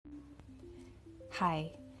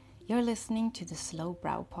Hi, you're listening to the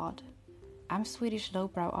SLOWBROW pod. I'm Swedish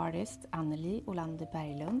lowbrow artist Anneli Olander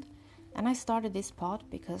Berglund, and I started this pod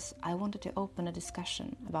because I wanted to open a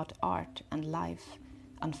discussion about art and life,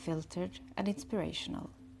 unfiltered and inspirational.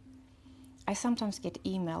 I sometimes get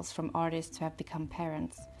emails from artists who have become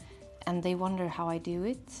parents, and they wonder how I do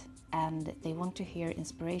it, and they want to hear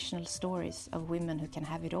inspirational stories of women who can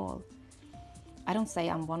have it all. I don't say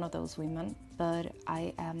I'm one of those women, but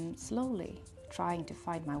I am slowly trying to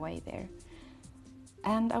find my way there.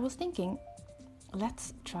 And I was thinking,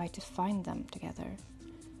 let's try to find them together.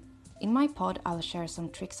 In my pod, I'll share some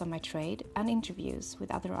tricks on my trade and interviews with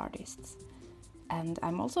other artists. And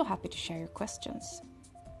I'm also happy to share your questions.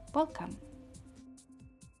 Welcome.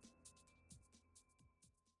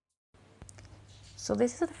 So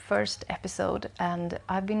this is the first episode, and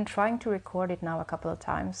I've been trying to record it now a couple of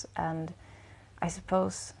times, and I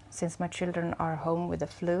suppose since my children are home with the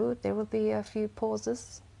flu, there will be a few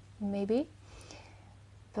pauses, maybe.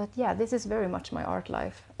 But yeah, this is very much my art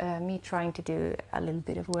life, me trying to do a little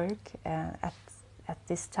bit of work at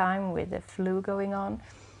this time with the flu going on.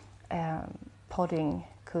 Podding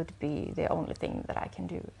could be the only thing that I can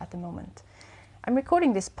do at the moment. I'm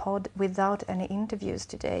recording this pod without any interviews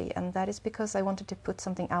today, and that is because I wanted to put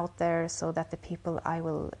something out there so that the people I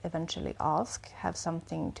will eventually ask have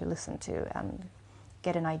something to listen to and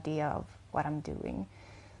get an idea of what I'm doing.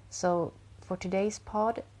 So for today's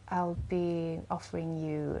pod, I'll be offering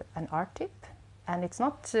you an art tip, and it's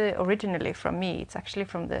not originally from me, it's actually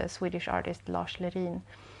from the Swedish artist Lars Lerin.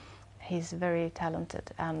 He's very talented,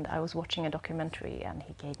 and I was watching a documentary and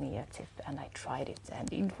he gave me a tip and I tried it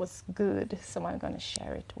and it was good, so I'm going to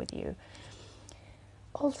share it with you.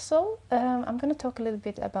 Also, I'm going to talk a little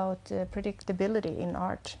bit about predictability in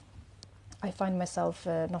art. I find myself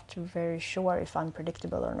not very sure if I'm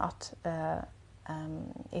predictable or not.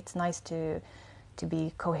 It's nice to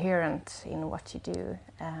be coherent in what you do.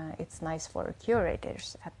 It's nice for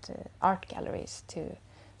curators at art galleries to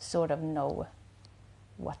sort of know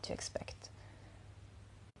what to expect.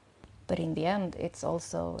 But in the end, it's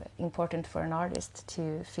also important for an artist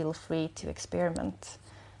to feel free to experiment,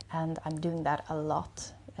 and I'm doing that a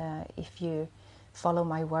lot. If you follow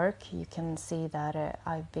my work, you can see that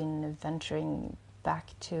I've been venturing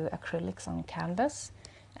back to acrylics on canvas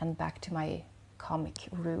and back to my comic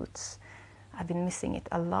roots. I've been missing it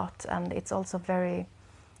a lot, and it's also very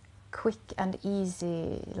quick and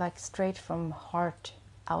easy, like straight from heart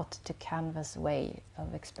out to canvas way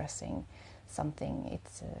of expressing something.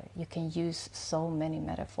 It's you can use so many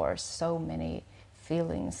metaphors, so many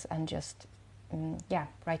feelings, and just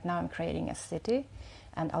right now I'm creating a city,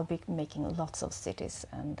 and I'll be making lots of cities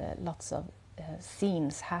and lots of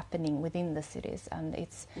scenes happening within the cities, and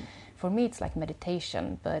it's, for me, it's like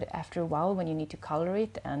meditation. But after a while, when you need to color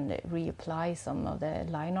it and reapply some of the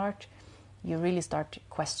line art, you really start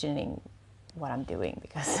questioning what I'm doing,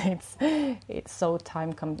 because it's so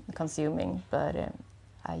time consuming. But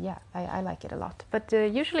I like it a lot. But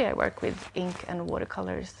usually I work with ink and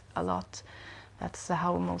watercolors a lot. That's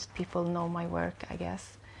how most people know my work, I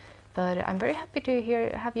guess. But I'm very happy to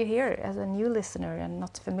have you here as a new listener and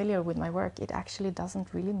not familiar with my work. It actually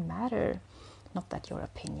doesn't really matter. Not that your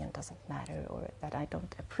opinion doesn't matter or that I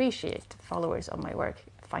don't appreciate followers of my work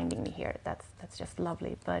finding me here. That's just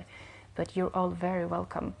lovely. But you're all very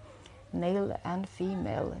welcome, male and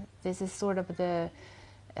female. This is sort of the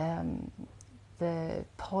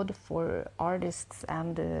pod for artists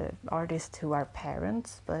and artists who are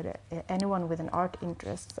parents. But anyone with an art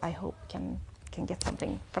interest, I hope, can get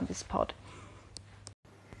something from this pod.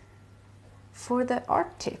 For the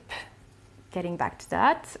art tip, getting back to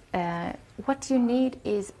that, what you need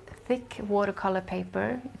is thick watercolor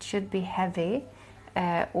paper. It should be heavy,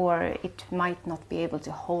 or it might not be able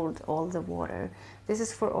to hold all the water. This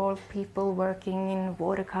is for all people working in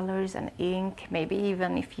watercolors and ink. Maybe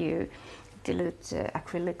even if you dilute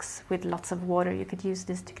acrylics with lots of water, you could use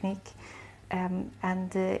this technique.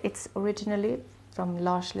 And it's originally from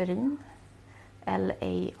Lars Lerin,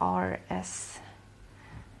 Larslerin.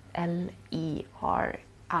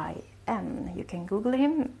 You can Google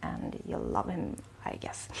him and you'll love him, I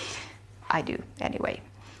guess. I do, anyway.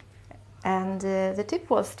 And the tip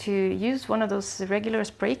was to use one of those regular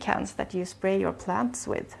spray cans that you spray your plants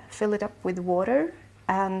with. Fill it up with water,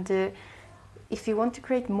 and if you want to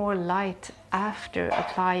create more light after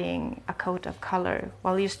applying a coat of color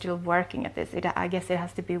while you're still working at this, I guess it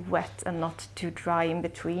has to be wet and not too dry in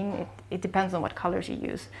between. It depends on what colors you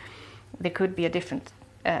use. There could be a different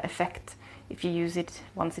effect if you use it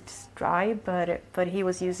once it's dry, but he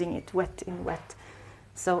was using it wet in wet.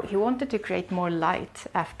 So he wanted to create more light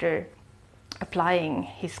after applying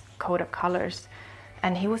his coat of colors,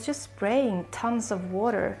 and he was just spraying tons of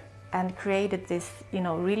water and created this,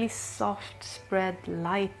 really soft spread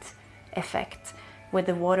light effect where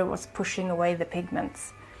the water was pushing away the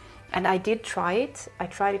pigments. And I did try it. I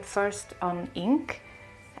tried it first on ink,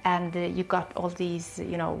 and you got all these,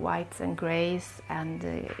 whites and grays, and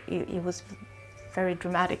it was very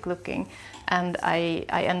dramatic looking. And I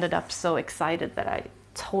ended up so excited that I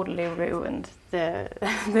totally ruined the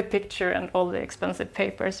the picture and all the expensive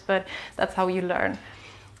papers, but that's how you learn.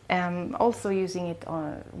 Also using it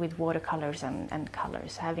with watercolors and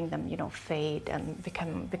colors, having them fade and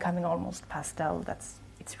becoming almost pastel.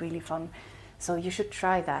 It's really fun. So you should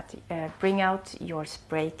try that. Bring out your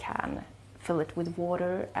spray can, fill it with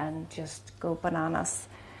water, and just go bananas.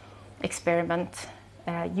 Experiment.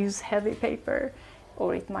 Use heavy paper,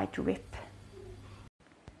 or it might rip.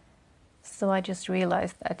 So I just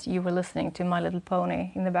realized that you were listening to My Little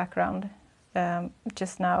Pony in the background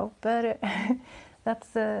just now, but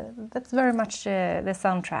that's very much the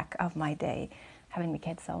soundtrack of my day, having the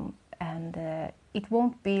kids home. And it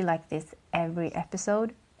won't be like this every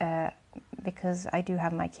episode, because I do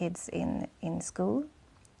have my kids in school.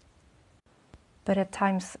 But at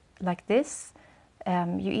times like this,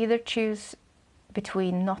 you either choose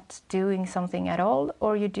between not doing something at all,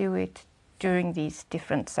 or you do it during these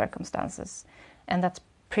different circumstances. And that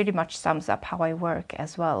pretty much sums up how I work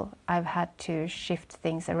as well. I've had to shift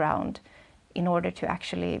things around in order to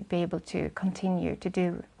actually be able to continue to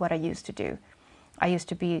do what I used to do. I used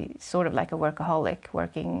to be sort of like a workaholic,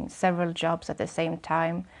 working several jobs at the same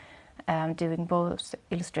time, doing both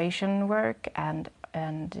illustration work and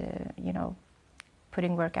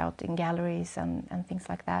putting work out in galleries and things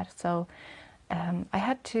like that. So I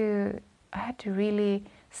had to really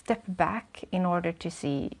step back in order to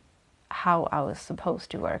see how I was supposed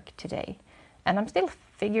to work today. And I'm still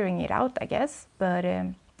figuring it out, I guess, but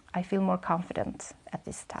I feel more confident at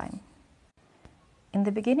this time. In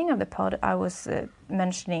the beginning of the pod, I was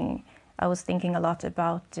thinking a lot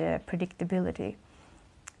about predictability.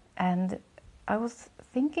 And I was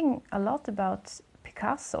thinking a lot about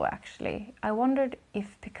Picasso, actually. I wondered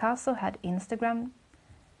if Picasso had Instagram,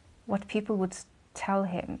 what people would tell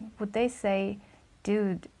him. Would they say,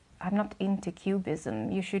 dude, I'm not into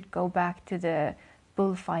cubism. You should go back to the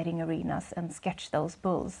bullfighting arenas and sketch those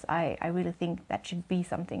bulls. I really think that should be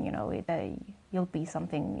something, you'll be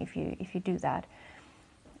something if you do that.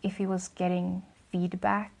 If he was getting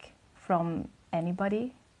feedback from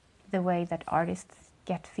anybody, the way that artists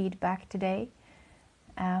get feedback today.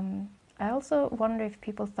 I also wonder if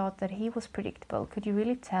people thought that he was predictable. Could you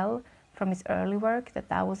really tell from his early work that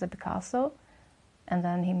that was a Picasso? And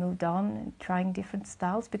then he moved on, trying different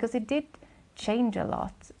styles, because it did change a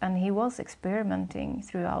lot, and he was experimenting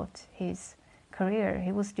throughout his career.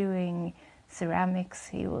 He was doing ceramics,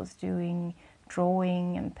 he was doing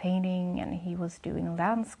drawing and painting, and he was doing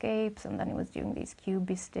landscapes, and then he was doing these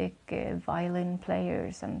cubistic violin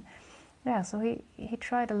players, and yeah, so he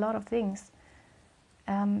tried a lot of things.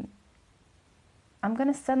 I'm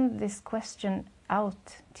gonna send this question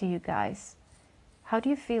out to you guys. How do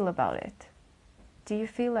you feel about it? Do you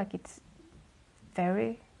feel like it's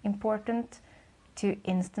very important to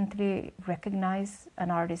instantly recognize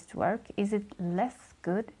an artist's work? Is it less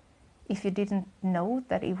good if you didn't know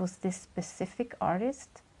that it was this specific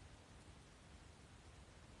artist?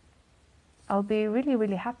 I'll be really,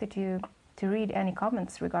 really happy to read any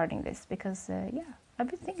comments regarding this, because yeah, I've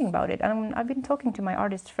been thinking about it, and I've been talking to my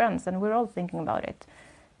artist friends, and we're all thinking about it.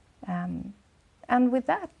 And with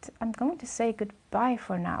that, I'm going to say goodbye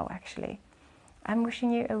for now, actually. I'm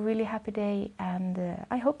wishing you a really happy day, and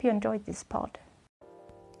I hope you enjoyed this pod.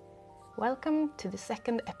 Welcome to the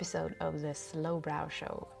second episode of the SLOWBROW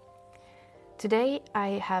show. Today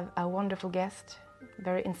I have a wonderful guest,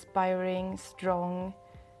 very inspiring, strong,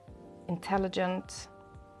 intelligent.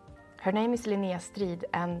 Her name is Linnea Strid,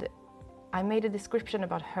 and I made a description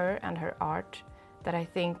about her and her art that I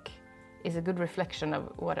think is a good reflection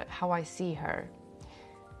of how I see her.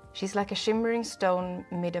 She's like a shimmering stone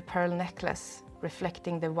mid a pearl necklace,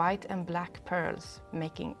 reflecting the white and black pearls,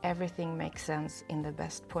 making everything make sense in the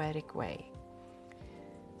best poetic way.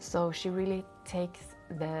 So she really takes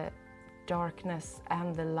the darkness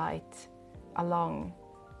and the light along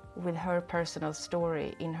with her personal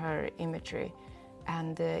story in her imagery.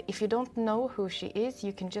 And if you don't know who she is,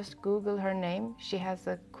 you can just Google her name. She has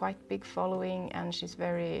a quite big following, and she's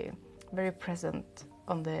very, very present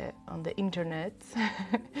on the internet.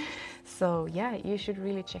 So yeah, you should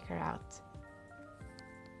really check her out.